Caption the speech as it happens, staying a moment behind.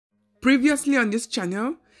Previously on this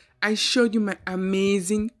channel, I showed you my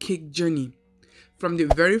amazing cake journey. From the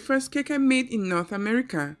very first cake I made in North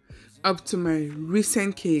America up to my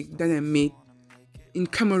recent cake that I made in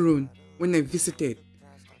Cameroon when I visited.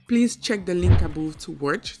 Please check the link above to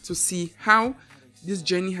watch to see how this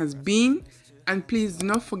journey has been, and please do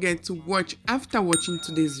not forget to watch after watching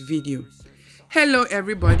today's video. Hello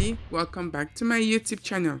everybody, welcome back to my YouTube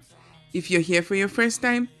channel. If you're here for your first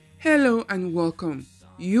time, hello and welcome.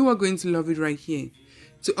 You are going to love it right here.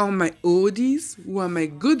 To all my oldies who are my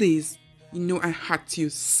goodies, you know I heart you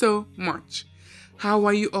so much. How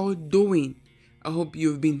are you all doing? I hope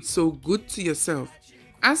you've been so good to yourself.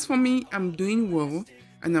 As for me, I'm doing well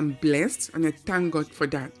and I'm blessed, and I thank God for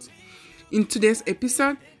that. In today's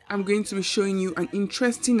episode, I'm going to be showing you an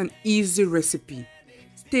interesting and easy recipe.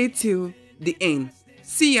 Stay till the end.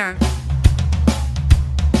 See ya!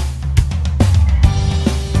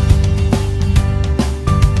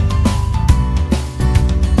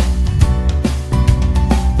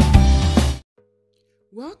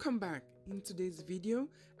 Welcome back. In today's video,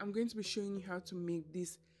 I'm going to be showing you how to make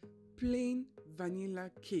this plain vanilla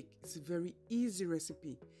cake. It's a very easy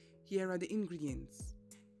recipe. Here are the ingredients.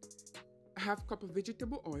 I have cup of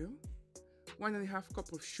vegetable oil, 1.5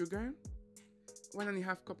 cup of sugar,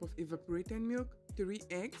 1.5 cup of evaporated milk, 3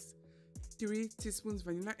 eggs, 3 teaspoons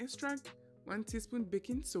vanilla extract, 1 teaspoon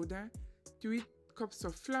baking soda, 3 cups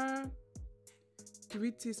of flour,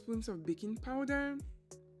 3 teaspoons of baking powder,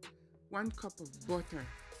 1 cup of butter.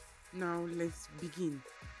 Now let's begin.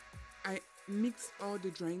 I mix all the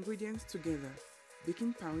dry ingredients together: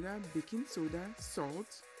 baking powder, baking soda,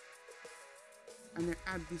 salt, and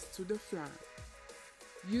I add this to the flour.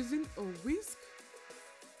 Using a whisk,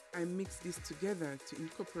 I mix this together to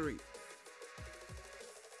incorporate.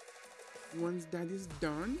 Once that is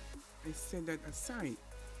done, I set that aside.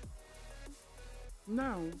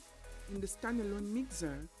 Now, in the standalone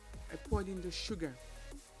mixer, I poured in the sugar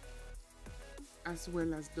as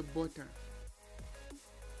well as the butter.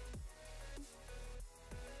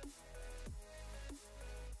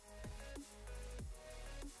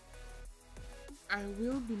 I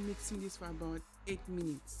will be mixing this for about 8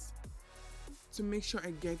 minutes to make sure I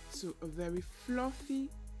get to a very fluffy,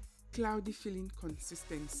 cloudy feeling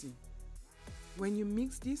consistency. When you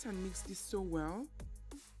mix this so well,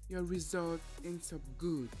 your result ends up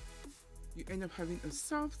good. You end up having a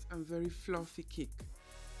soft and very fluffy cake.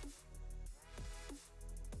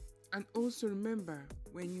 And also remember,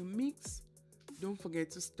 when you mix, don't forget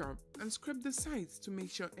to stop and scrape the sides to make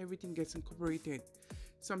sure everything gets incorporated.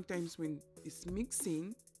 Sometimes when it's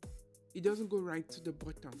mixing, it doesn't go right to the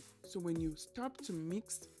bottom. So when you stop to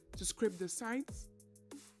mix, to scrape the sides,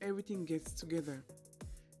 everything gets together.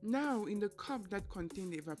 Now in the cup that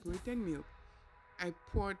contained the evaporated milk, I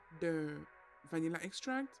poured the vanilla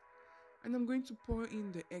extract, and I'm going to pour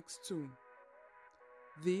in the eggs too.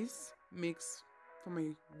 This makes for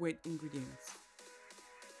my wet ingredients.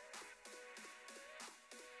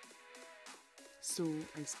 So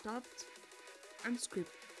I stopped and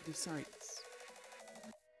scraped the sides.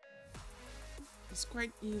 It's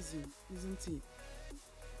quite easy, isn't it?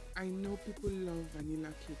 I know people love vanilla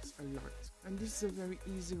cakes a lot, and this is a very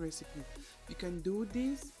easy recipe. You can do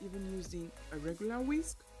this even using a regular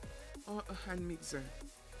whisk or a hand mixer.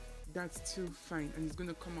 That's still fine, and it's going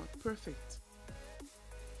to come out perfect.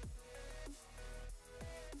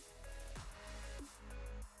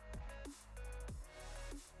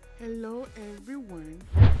 Hello everyone.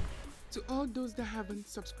 To all those that haven't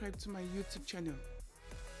subscribed to my YouTube channel,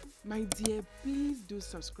 my dear, please do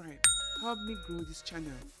subscribe. Help me grow this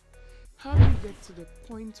channel. Help me get to the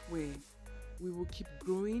point where we will keep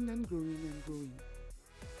growing and growing and growing.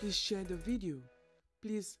 Please share the video.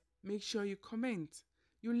 Please make sure you comment,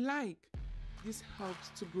 you like. This helps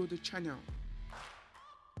to grow the channel.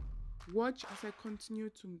 Watch as I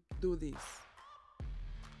continue to do this.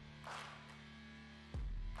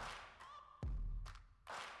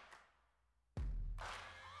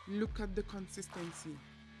 Look at the consistency.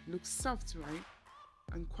 Looks soft, right?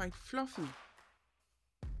 And quite fluffy.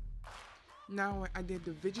 Now I added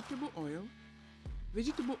the vegetable oil.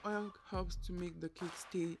 Vegetable oil helps to make the cake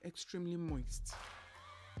stay extremely moist.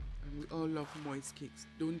 And we all love moist cakes,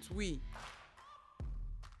 don't we?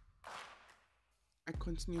 I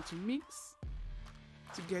continue to mix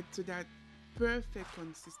to get to that perfect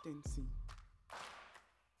consistency.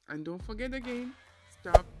 And don't forget again,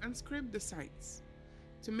 stop and scrape the sides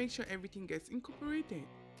to make sure everything gets incorporated.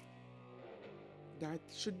 That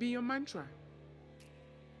should be your mantra.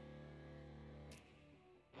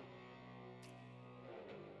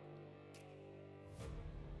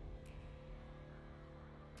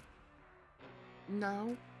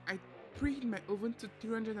 Now I preheat my oven to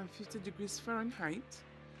 350 degrees Fahrenheit.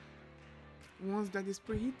 Once that is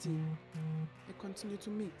preheating, I continue to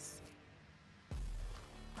mix.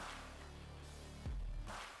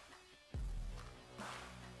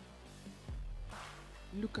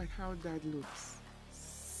 Look at how that looks.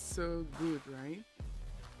 So good, right?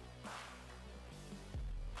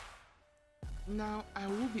 Now I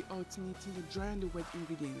will be alternating the dry and the wet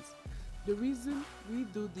ingredients. The reason we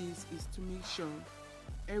do this is to make sure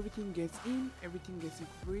everything gets in, everything gets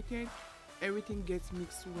incorporated, everything gets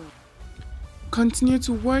mixed well. Continue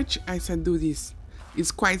to watch as I do this.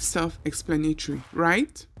 It's quite self-explanatory,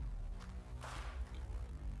 right?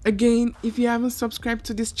 Again, if you haven't subscribed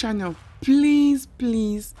to this channel, please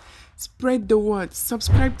spread the word.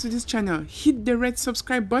 Subscribe to this channel. Hit the red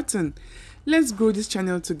subscribe button. Let's grow this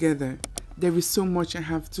channel together. There is so much I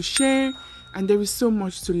have to share and there is so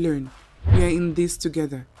much to learn. We are in this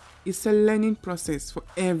together. It's a learning process for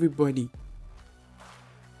everybody.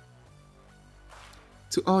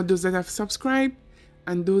 To all those that have subscribed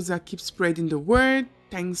and those that keep spreading the word,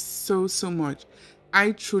 thanks so much.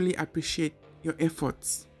 I truly appreciate your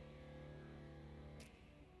efforts.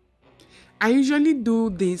 I usually do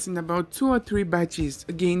this in about 2 or 3 batches.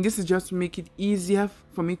 Again, this is just to make it easier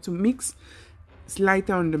for me to mix. It's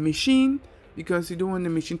lighter on the machine because you don't want the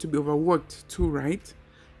machine to be overworked too, right?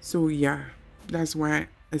 So yeah, that's why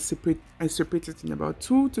I separate it in about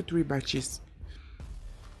 2 to 3 batches.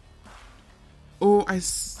 Oh,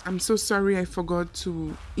 I'm so sorry, I forgot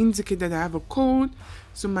to indicate that I have a cold,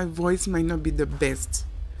 so my voice might not be the best.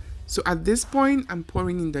 So at this point, I'm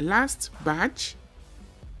pouring in the last batch.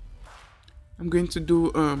 I'm going to do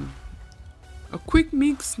a quick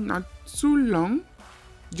mix, not too long,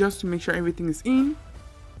 just to make sure everything is in.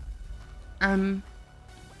 And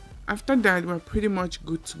after that, we're pretty much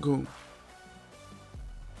good to go.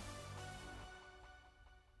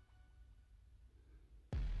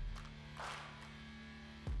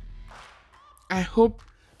 I hope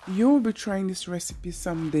you'll be trying this recipe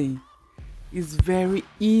someday. It's very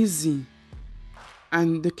easy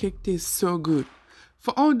and the cake tastes so good.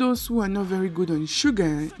 For all those who are not very good on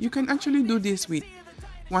sugar, you can actually do this with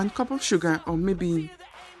 1 cup of sugar or maybe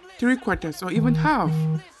 3/4 or even half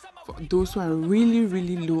for those who are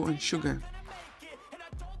really low on sugar.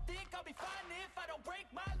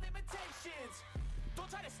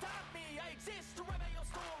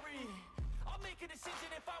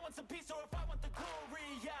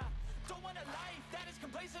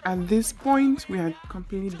 At this point, we are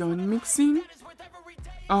completely done mixing.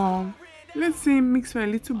 Let's say mix for a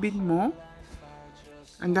little bit more,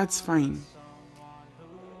 and that's fine.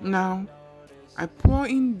 Now, I pour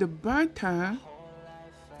in the batter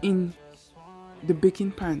in the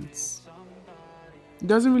baking pans. It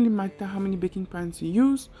doesn't really matter how many baking pans you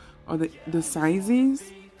use or the sizes.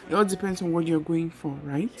 It all depends on what you're going for,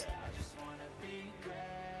 right?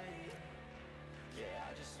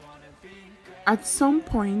 At some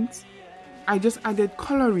point, I just added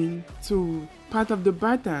coloring to part of the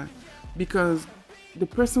batter because the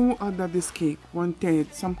person who ordered this cake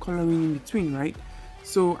wanted some coloring in between, right?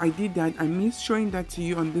 So I did that. I missed showing that to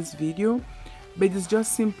you on this video, but it's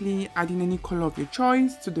just simply adding any color of your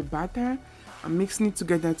choice to the batter and mixing it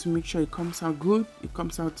together to make sure it comes out good. It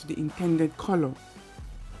comes out to the intended color.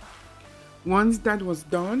 Once that was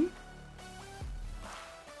done,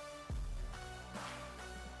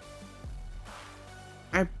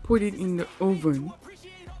 I put it in the oven.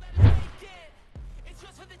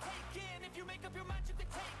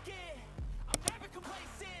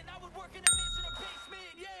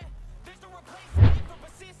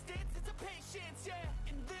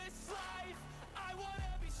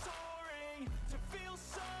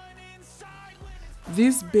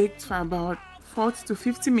 This baked for about 40 to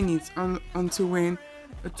 50 minutes until when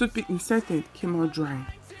a toothpick inserted came out dry.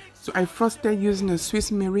 So I frosted using a Swiss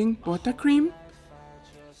meringue buttercream.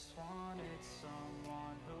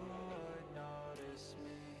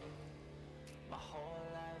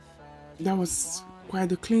 That was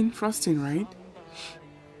quite a clean frosting, right?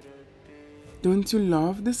 Don't you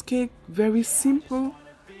love this cake? Very simple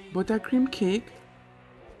buttercream cake.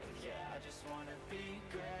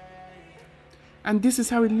 And this is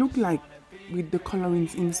how it looked like with the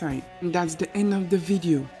colorings inside. And that's the end of the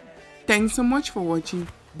video. Thanks so much for watching.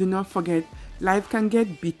 Do not forget, life can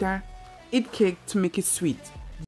get bitter. Eat cake to make it sweet.